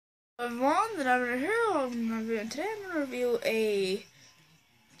Everyone that I'm reviewing today, I'm going to review a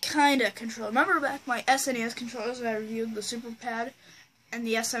kinda controller. Remember back my SNES controllers that I reviewed, the Super Pad and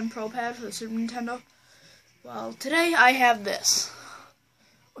the SN Pro Pad for the Super Nintendo? Well, today I have this.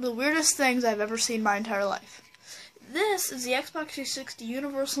 One of the weirdest things I've ever seen in my entire life. This is the Xbox 360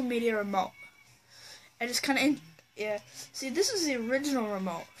 Universal Media Remote. I just kinda, see, this is the original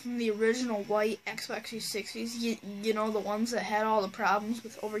remote from the original white Xbox 360s. You know, the ones that had all the problems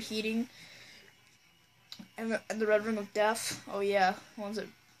with overheating and the red ring of death. Oh yeah, ones that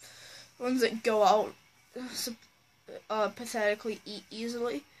go out pathetically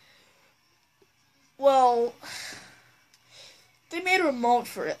easily. Well, they made a remote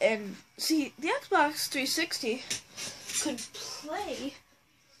for it, and see, the Xbox 360 could play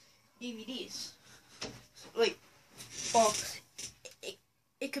DVDs. Like, well,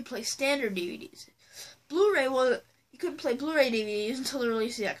 it could play standard DVDs. Blu-ray you couldn't play Blu-ray DVDs until the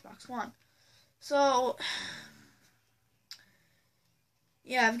release of the Xbox One. So,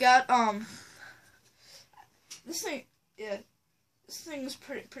 yeah, I've got this thing's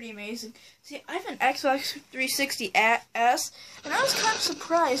pretty amazing. See, I have an Xbox 360 S, and I was kind of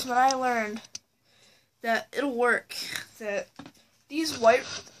surprised when I learned that it'll work. That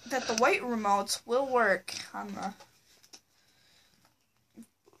the white remotes will work on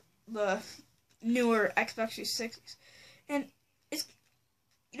the newer Xbox 360s. And it's,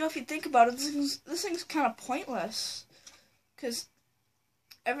 you know, if you think about it, this thing's kind of pointless, because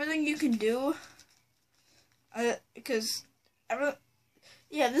everything you can do, this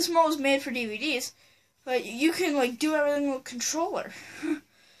remote was made for DVDs, but you can like do everything with a controller.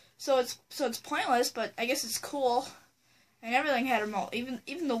 so it's pointless, but I guess it's cool. And everything had a remote.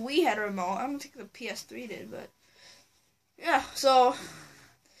 Even the Wii had a remote. I don't think the PS3 did, but yeah. So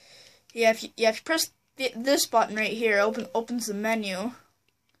yeah, if you press this button right here, opens the menu.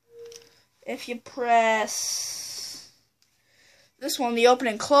 If you press this one, the open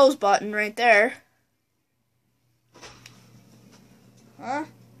and close button right there. Huh?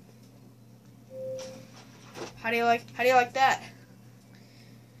 How do you like that?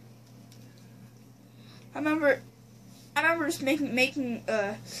 I remember just making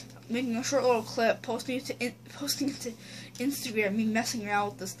a short little clip, posting it to Instagram, me messing around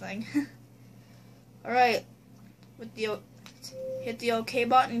with this thing. All right, hit the OK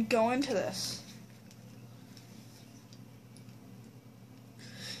button, go into this.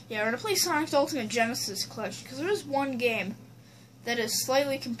 Yeah, we're gonna play Sonic's Ultimate Genesis Collection, because there is one game that is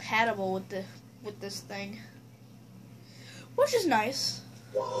slightly compatible with this thing, which is nice.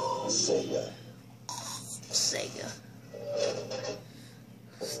 Sega.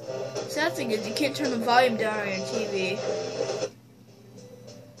 Sad thing is you can't turn the volume down on your TV.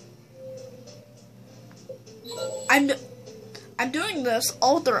 I'm doing this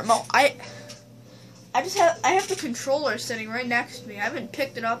all with the remote. I have the controller sitting right next to me. I haven't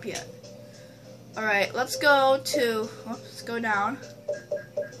picked it up yet. Alright, let's go down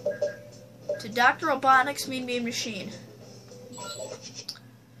to Dr. Robotnik's Mean Bean Machine.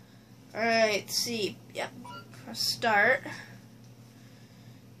 Alright, see. Yep. Press start.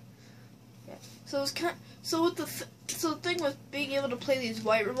 Yeah. So the thing with being able to play these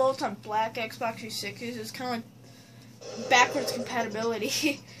white remotes on black Xbox 360s is kind of like backwards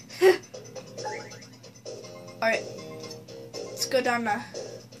compatibility. Alright. Let's go down to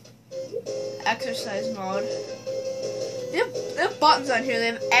exercise mode. They have buttons on here. They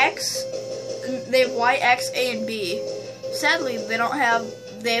have X, they have Y, X, A, and B. Sadly, they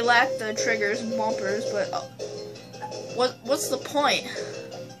lack the triggers and bumpers, but what's the point?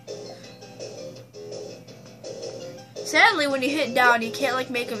 Sadly, when you hit down, you can't like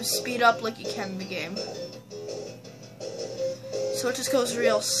make them speed up like you can in the game. So it just goes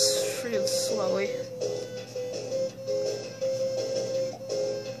real slowly.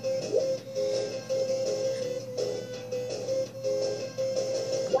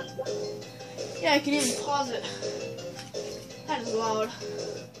 Yeah, I can even pause it. That is loud.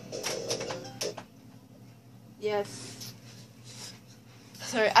 Yes.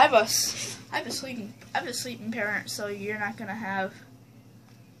 Sorry, I have a sleeping parent, so you're not gonna have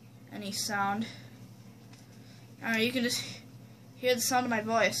any sound. Alright, you can just hear the sound of my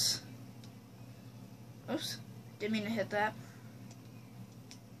voice. Oops, didn't mean to hit that.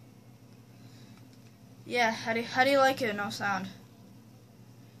 Yeah, how do you like it? No sound.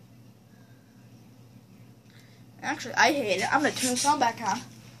 Actually, I hate it. I'm gonna turn the sound back on.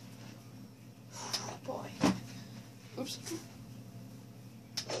 Oh, boy. Oops.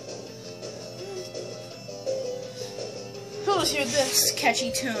 You'll just hear this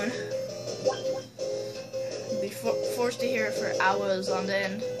catchy tune. Be forced to hear it for hours on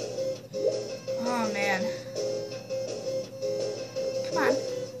end. Oh man. Come on.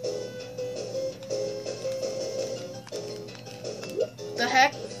 The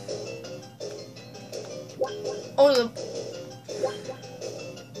heck?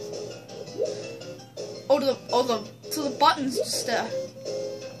 So the button's just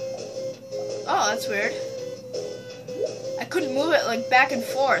oh, that's weird. I couldn't move it like back and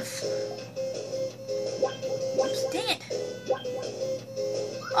forth. Oops, dang it.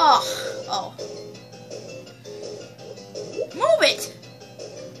 Oh. Move it!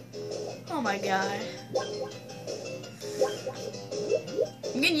 Oh my god.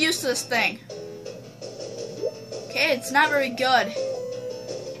 I'm getting used to this thing. Okay, it's not very good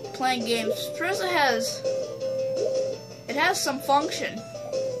playing games. Forza has some function.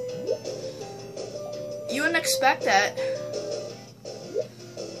 You wouldn't expect that.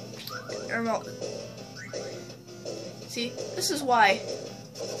 Remote. See, this is why.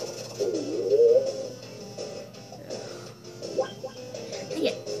 Dang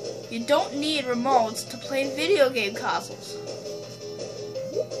it. You don't need remotes to play video game consoles.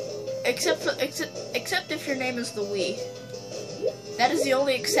 Except if your name is the Wii. That is the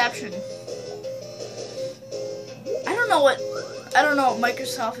only exception. I don't know what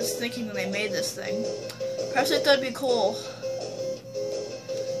Microsoft is thinking when they made this thing. Perhaps they thought it'd be cool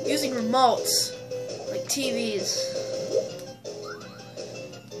using remotes like TVs.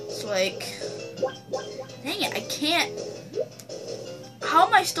 It's like, dang it, I can't. How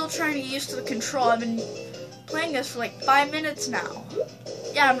am I still trying to get used to the control? I've been playing this for like 5 minutes now.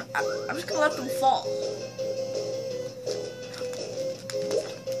 Yeah, I'm just gonna let them fall.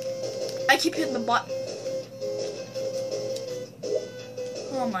 I keep hitting the button.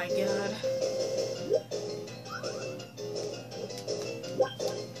 Oh my god.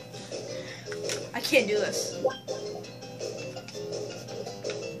 I can't do this.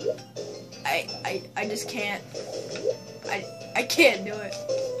 I just can't. I can't do it.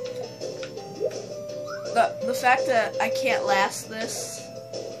 The fact that I can't last this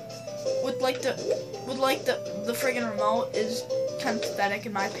with the friggin' remote is kind of pathetic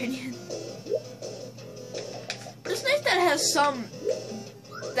in my opinion. But it's nice that it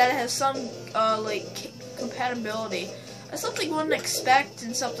has some like compatibility. That's something you wouldn't expect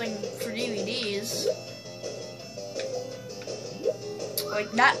in something for DVDs.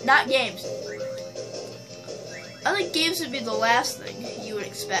 Like not games. I think games would be the last thing you would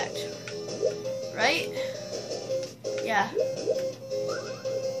expect. Right? Yeah.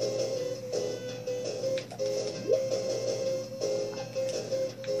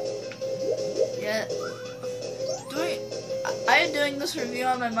 Yeah. I've been doing this review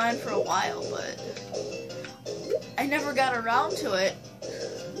on my mind for a while, but I never got around to it.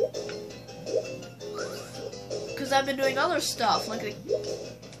 Because I've been doing other stuff, like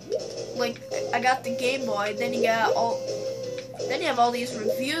I got the Game Boy, then you have all these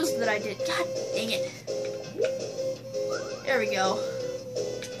reviews that I did. God dang it. There we go.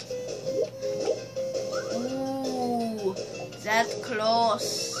 Ooh, that's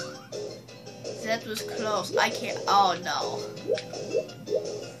close. That was close. I can't. Oh no.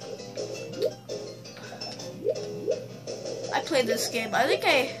 I played this game. I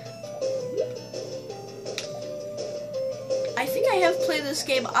think I have played this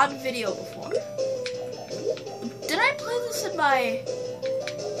game on video before. Did I play this in my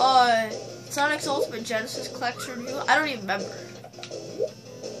Sonic's Ultimate Genesis Collection review? I don't even remember.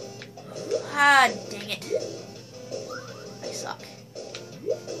 Ah, dang it. I suck.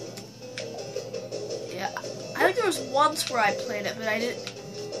 Yeah, I think there was once where I played it,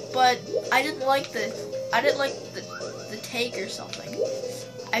 but I didn't like the take or something.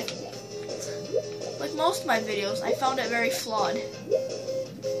 Like most of my videos, I found it very flawed.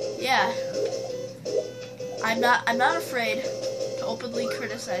 Yeah. I'm not afraid to openly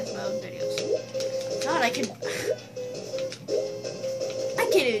criticize my own videos. God, I can't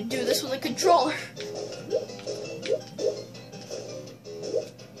even do this with a controller.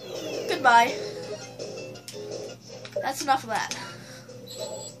 Goodbye. That's enough of that.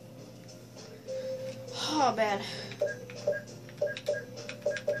 Oh man.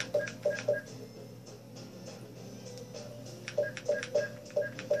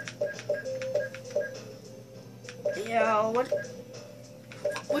 Yeah,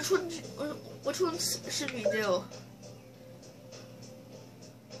 which ones should we do?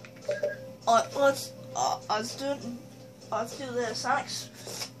 Let's do this.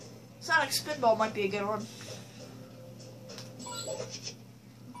 Sonic Spinball might be a good one.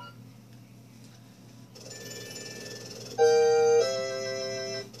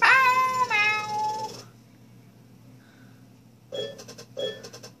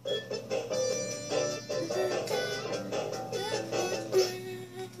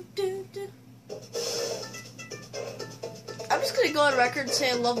 just gonna go on record and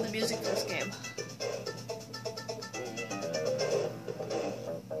say I love the music of this game.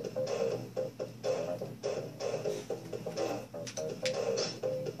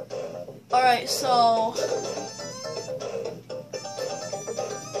 Alright, so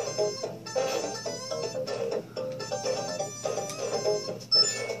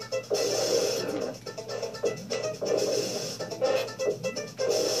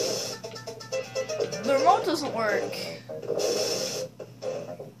the remote doesn't work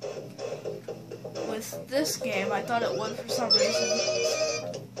with this game. I thought it would for some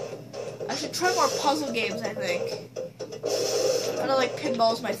reason. I should try more puzzle games, I think. I don't like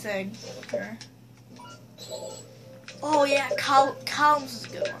pinball's my thing. Okay. Oh yeah, columns is a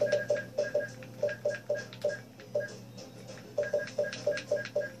good one.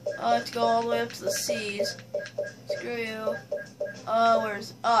 I have to go all the way up to the C's. Screw you.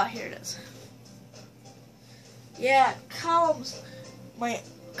 Where's... Oh, here it is. Yeah, columns might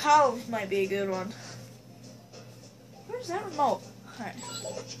be a good one. Where's that remote? Alright.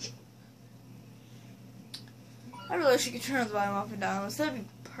 I really wish you could turn the volume up and down. That'd be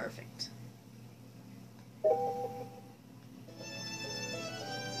perfect.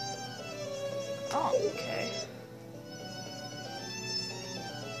 Oh, okay.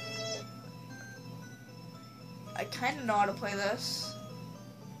 I kind of know how to play this.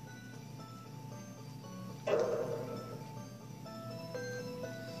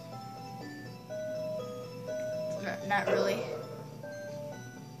 Not really.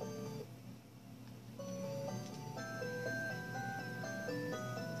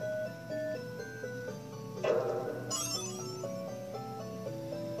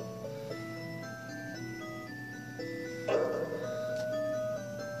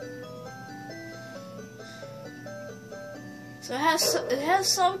 So it has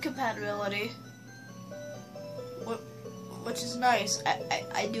some compatibility, which is nice.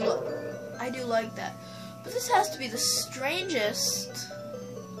 I do like that. But this has to be the strangest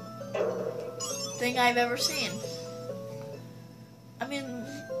thing I've ever seen. I mean,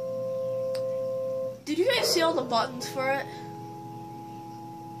 did you guys see all the buttons for it?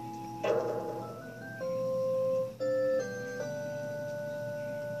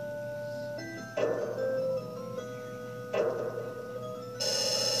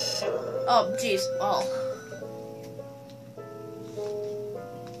 Oh, jeez. Oh.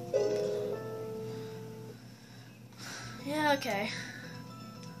 Yeah, okay.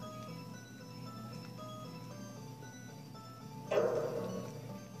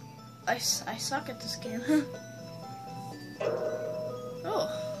 I suck at this game. Oh.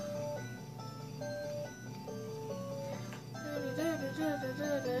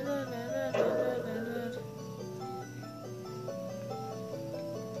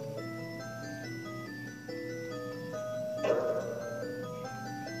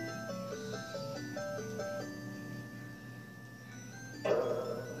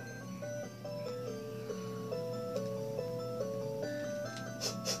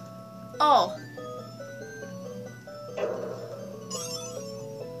 Oh.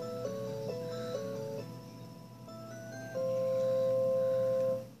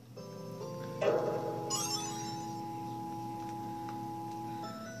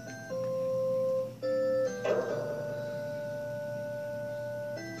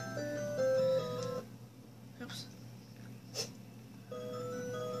 Oops.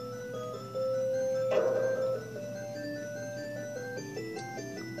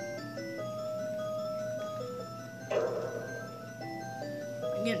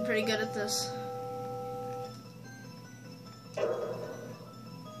 I'm getting pretty good at this.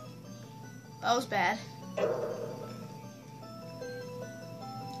 That was bad.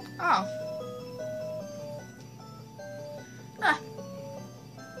 Oh. Ah.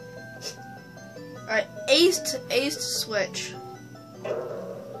 Alright, A's to switch.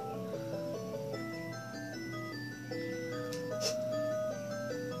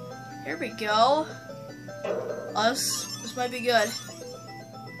 Here we go. Oh, this might be good.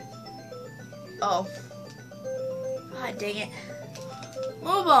 Oh. Ah, dang it.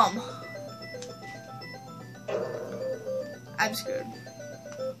 Move them. I'm screwed.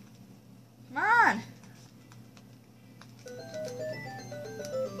 Come on.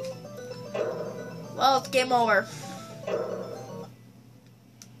 Well, it's game over.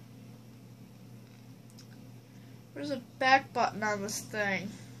 Where's the back button on this thing?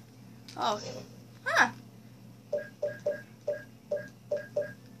 Oh. Huh.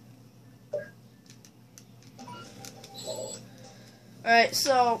 Alright,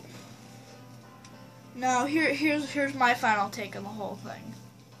 so now here's my final take on the whole thing.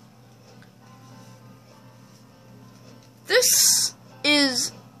 this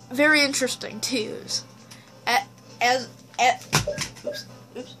is very interesting to use as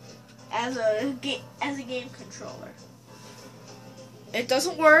a game controller. It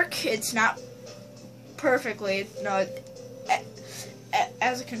doesn't work. It's not perfectly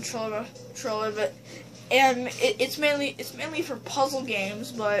as a controller, but it's mainly for puzzle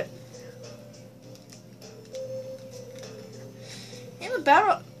games. But in the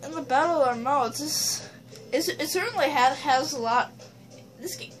battle modes, it certainly has a lot.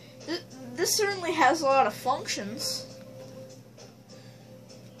 This certainly has a lot of functions.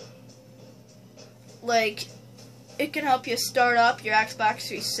 Like, it can help you start up your Xbox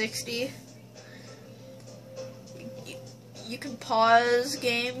 360. You can pause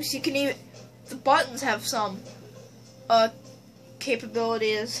games. You can even, the buttons have some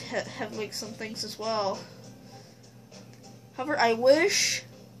capabilities, have like some things as well. However, I wish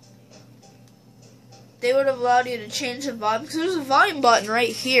they would have allowed you to change the volume, because there's a volume button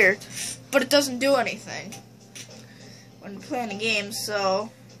right here, but it doesn't do anything when you're playing a game.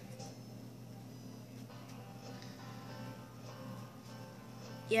 So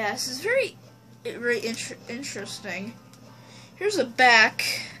yeah, this is very interesting. Here's a back.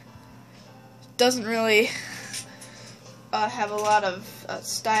 Doesn't really have a lot of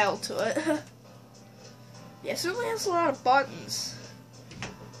style to it. Yeah, it certainly has a lot of buttons.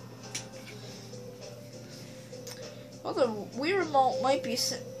 Well, the Wii remote might be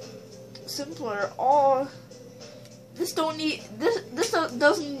simpler. This doesn't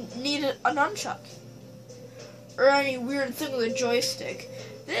need a nunchuck or any weird thing with a joystick.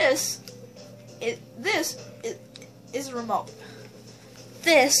 This is a remote.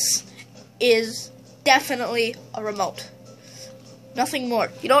 This is definitely a remote. Nothing more.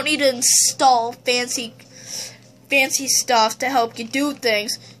 You don't need to install fancy stuff to help you do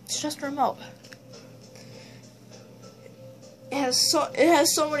things. It's just a remote. It has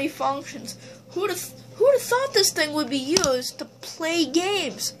so many functions. Who'd have thought this thing would be used to play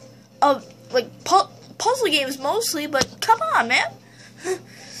games? Like puzzle games mostly, but come on, man.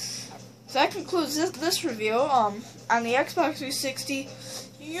 So that concludes this review on the Xbox 360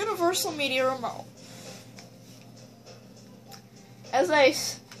 Universal Media Remote. As I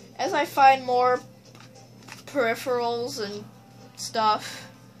find more peripherals and stuff,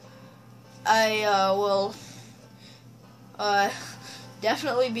 I will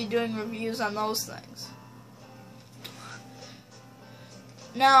definitely be doing reviews on those things.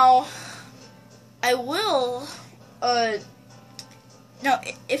 Now, I will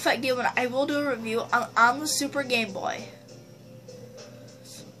if I give it, I will do a review on the Super Game Boy.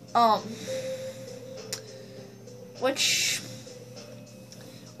 Which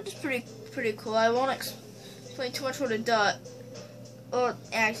is pretty cool. I won't explain too much what it does.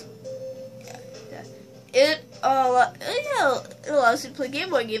 It allows you to play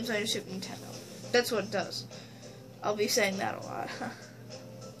Game Boy games on your Super Nintendo. That's what it does. I'll be saying that a lot.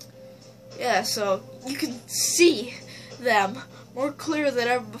 Yeah, so you can see them more clear than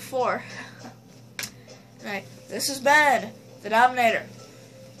ever before. Alright, this has been the Dominator.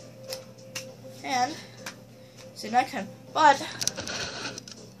 And see you next time. But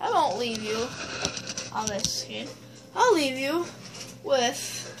I won't leave you on this screen. I'll leave you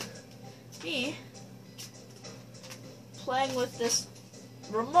with me playing with this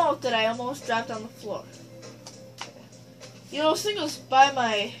remote that I almost dropped on the floor. You know, this thing goes by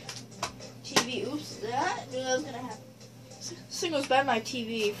my TV. Oops, I knew that was gonna happen. This thing goes by my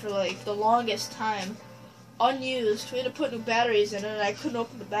TV for like the longest time, unused. We had to put new batteries in it, and I couldn't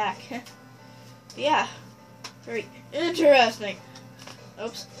open the back. Yeah, very interesting.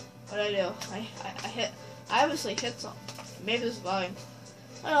 Oops, what did I do? I obviously hit something. Maybe this volume.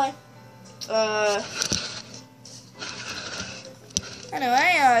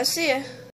 Anyway, see ya.